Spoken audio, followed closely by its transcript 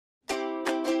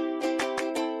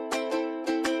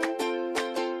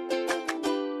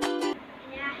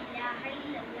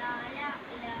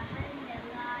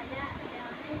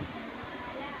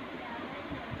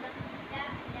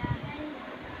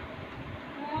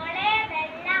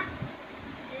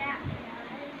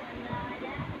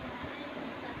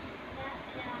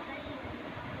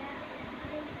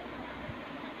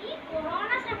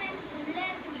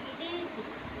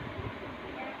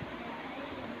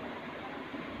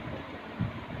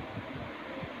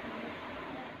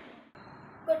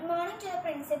to the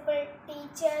principal,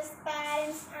 teachers,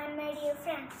 parents and my dear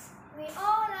friends. We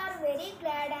all are very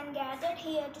glad and gathered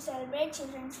here to celebrate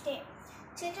Children's Day.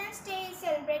 Children's Day is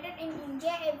celebrated in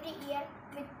India every year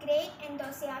with great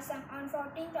enthusiasm on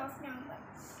 14th of November.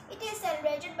 It is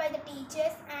celebrated by the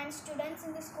teachers and students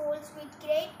in the schools with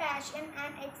great passion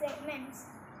and excitement.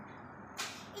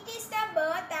 It is the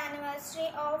birth anniversary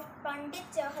of Pandit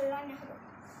Jawaharlal Nehru.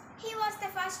 He was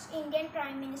the first Indian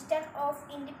Prime Minister of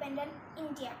independent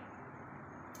India.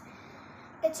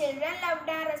 The children loved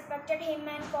and respected him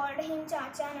and called him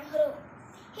Chacha Nehru.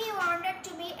 He wanted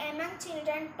to be among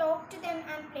children, talk to them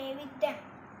and play with them.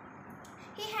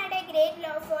 He had a great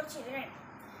love for children.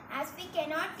 As we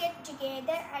cannot get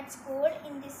together at school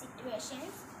in these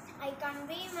situations, I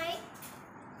convey my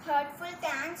heartfelt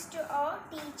thanks to all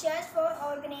teachers for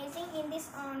organizing in this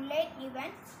online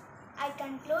event. I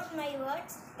conclude my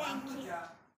words. Thank you.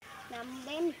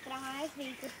 നമ്മുടെ മിത്രമായ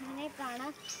ശ്രീകൃഷ്ണനെ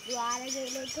കാണാൻ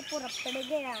ദ്വാരകയിലേക്ക്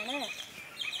പുറപ്പെടുകയാണ്.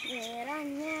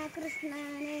 നിറഞ്ഞ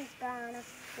കൃഷ്ണനെ കാണാൻ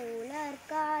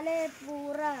പുലർക്കാലെ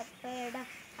പുറപ്പെടാം.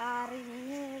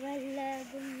 അറിഞ്ഞു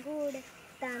വല്ലതും കൂടെ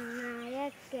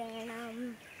തന്നയക്കണം.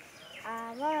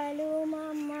 അവളുമ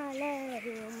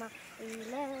മലരുമ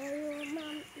ഇലയുമ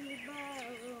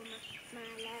ഇവളുമ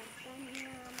മലർത്തന്ന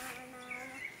മണമ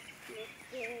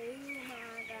നിത്യയുമാകാം.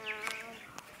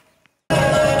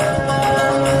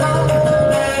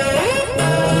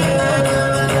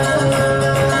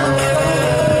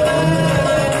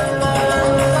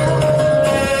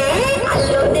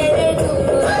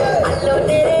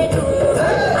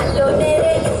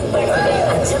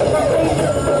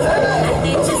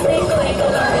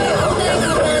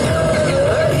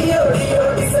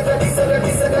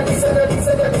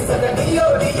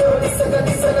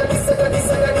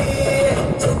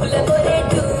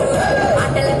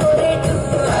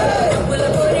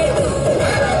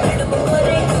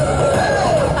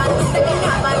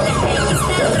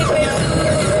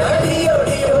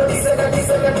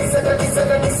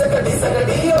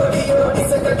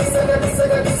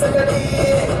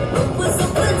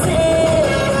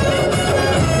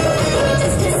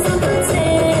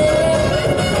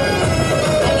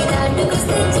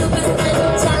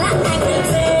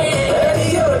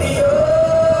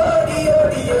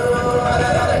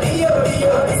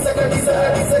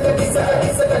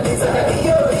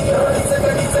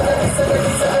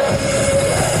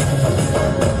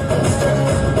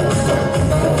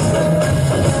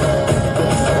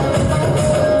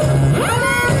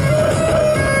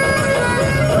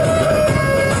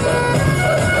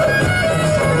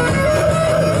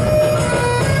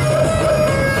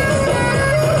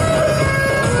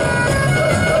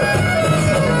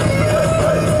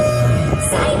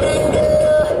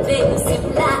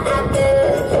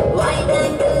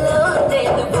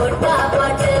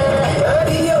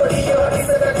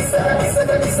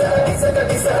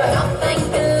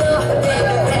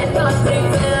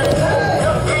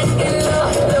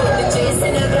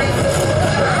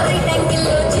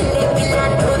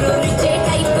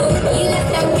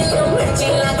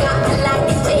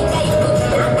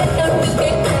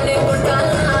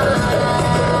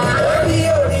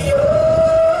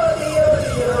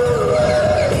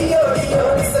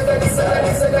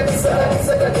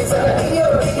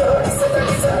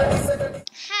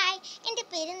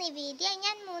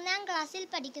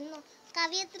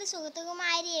 കവിയത്രി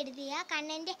സുഗതകുമാരി എഴുതിയ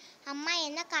കണ്ണൻ്റെ അമ്മ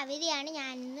എന്ന കവിതയാണ്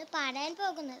ഞാൻ ഇന്ന് പാടാൻ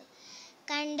പോകുന്നത്.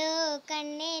 കണ്ടോ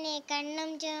കണ്ണനെ കണ്ണം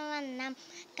ചുവന്ന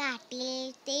കാട്ടിൽ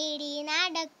തേടി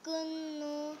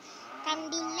നടക്കുന്നു.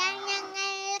 കണ്ടില്ല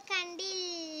ഞങ്ങൾ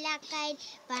കണ്ടില്ല കൈ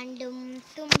പണ്ടും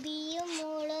തുമ്പിയും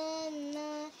മുളുന്നു.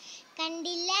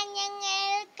 കണ്ടില്ല ഞങ്ങൾ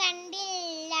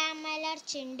കണ്ടില്ല മലർ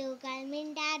ചെണ്ടുകൾ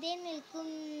മിണ്ടാതെ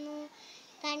നിൽക്കുന്നു.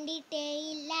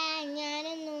 കണ്ടിട്ടേയില്ല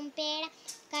ഞാനൊന്നും പേട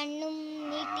കണ്ണും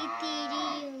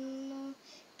നീട്ടിത്തിരിയുന്നു.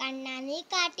 കണ്ണാ നീ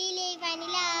കാട്ടിലെ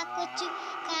വനില കൊച്ചു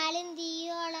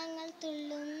കാലന്തിയോളങ്ങൾ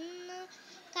തുള്ളുന്നു.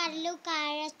 കടലു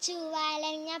കഴച്ചു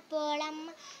വലഞ്ഞപ്പോൾ അമ്മ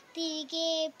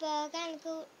തിരികെ പോകാൻ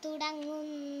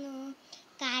തുടങ്ങുന്നു.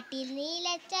 കാട്ടിൽ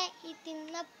നീലച്ചായി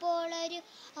തിന്നപ്പോൾ ഒരു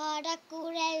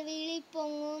ഓടക്കുഴൽ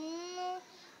വിളിപ്പൊങ്ങുന്നു.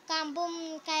 കമ്പും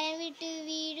കരം വിട്ട്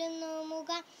വീഴുന്നു.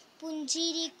 മുഖം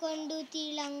പുഞ്ചിരി കൊണ്ടു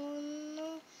തിളങ്ങുന്നു.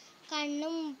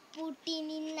 കണ്ണും പൂട്ടി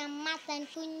നിന്നമ്മ തൻ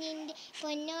കുഞ്ഞിന്റെ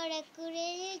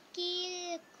പൊന്നോടക്കുഴലിൽ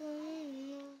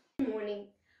കേൾക്കുന്നു. Good morning,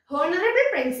 Honorable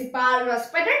Principal,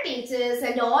 respected teachers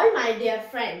and all my dear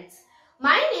friends.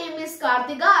 My name is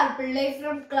Karthika Arpillai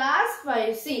from class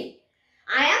 5C.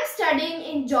 I am studying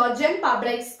in Georgian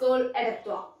Public School,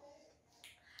 Edathwa.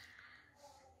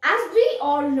 As we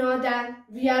all know that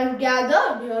we are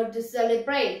gathered here to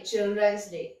celebrate Children's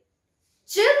Day.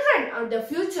 Children are the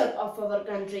future of our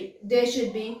country. They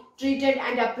should be treated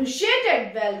and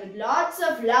appreciated well with lots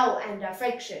of love and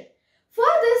affection. For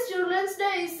this, Children's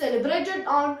Day is celebrated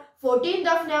on 14th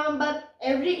of November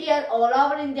every year all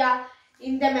over India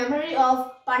in the memory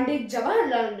of Pandit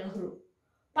Jawaharlal Nehru.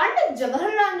 Pandit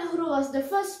Jawaharlal Nehru was the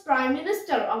first Prime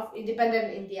Minister of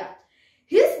independent India.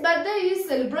 His birthday is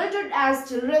celebrated as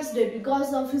Children's Day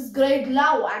because of his great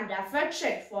love and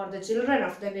affection for the children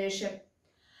of the nation.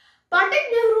 Pandit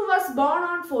Nehru was born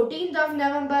on 14th of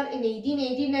November in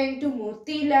 1889 to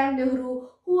Motilal Nehru,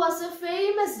 who was a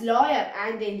famous lawyer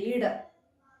and a leader.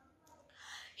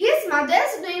 His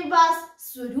mother's name was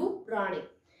Swarup Rani.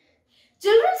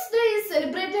 Children's Day is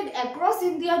celebrated across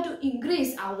India to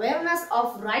increase awareness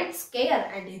of rights,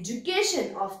 care and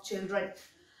education of children.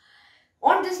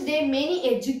 On this day,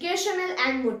 many educational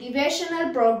and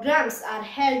motivational programs are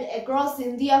held across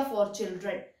India for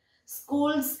children.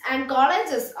 Schools and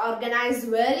colleges organize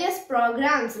various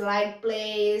programs like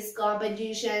plays,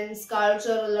 competitions,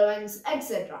 cultural events,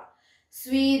 etc.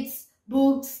 Sweets,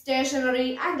 books,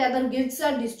 stationery and other gifts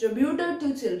are distributed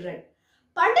to children.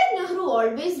 Pandit Nehru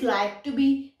always liked to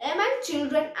be among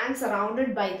children and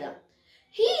surrounded by them.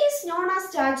 He is known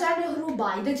as Chacha Nehru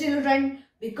by the children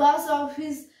because of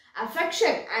his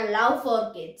affection and love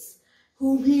for kids,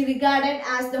 whom he regarded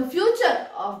as the future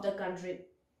of the country.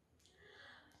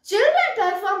 Children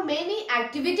perform many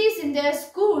activities in their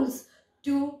schools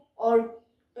to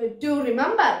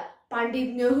remember Pandit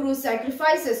Nehru's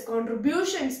sacrifices,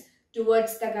 contributions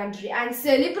towards the country and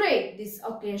celebrate this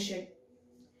occasion.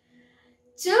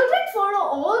 Children follow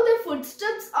all the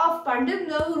footsteps of Pandit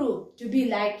Nehru to be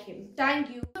like him.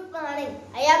 Thank you. Good morning.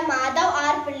 I am Madhav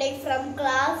R. Pillai from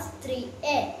class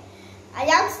 3A. I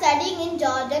am studying in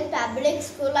Jordan Public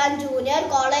School and Junior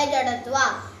College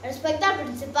Adatwa. Respected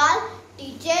principal,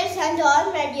 teachers and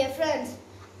all my dear friends,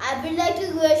 I would like to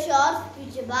give a short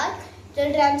speech about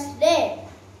Children's Day.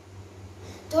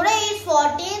 Today is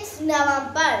 14th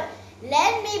November.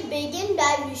 Let me begin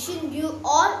by wishing you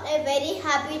all a very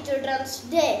happy Children's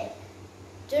Day.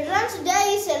 Children's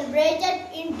Day is celebrated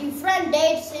in different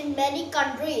dates in many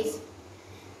countries.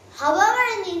 However,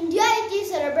 in India it is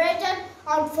celebrated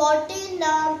on 14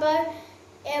 November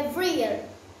every year.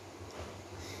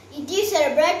 It is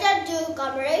celebrated to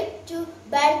commemorate the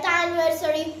birth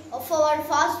anniversary of our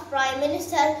first Prime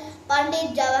Minister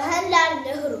Pandit Jawaharlal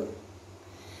Nehru.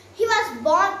 He was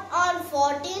born on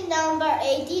 14 November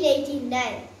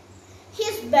 1889.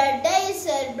 His birthday is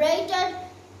celebrated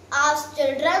as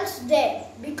Children's Day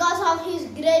because of his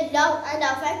great love and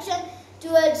affection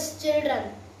towards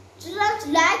children.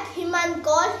 Children liked him and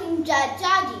called him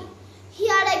Chachaji. He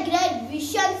had a great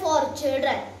vision for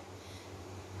children.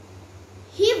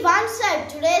 He once said,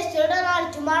 "Today's children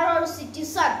are tomorrow's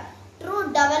citizens. True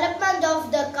development of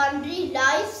the country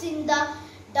lies in the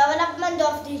development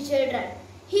of the children."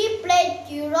 He played a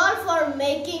key role for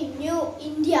making new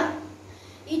India.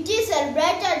 It is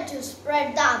celebrated to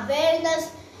spread the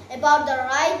awareness about the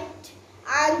right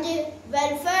and the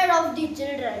welfare of the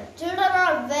children. Children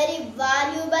are very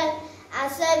valuable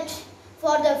assets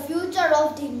for the future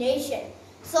of the nation.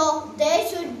 So they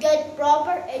should get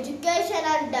proper education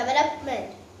and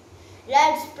development.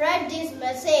 Let's spread this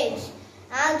message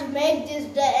and make this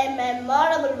day a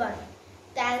memorable one.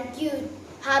 Thank you.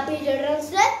 Happy Children's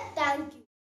Day. Thank you.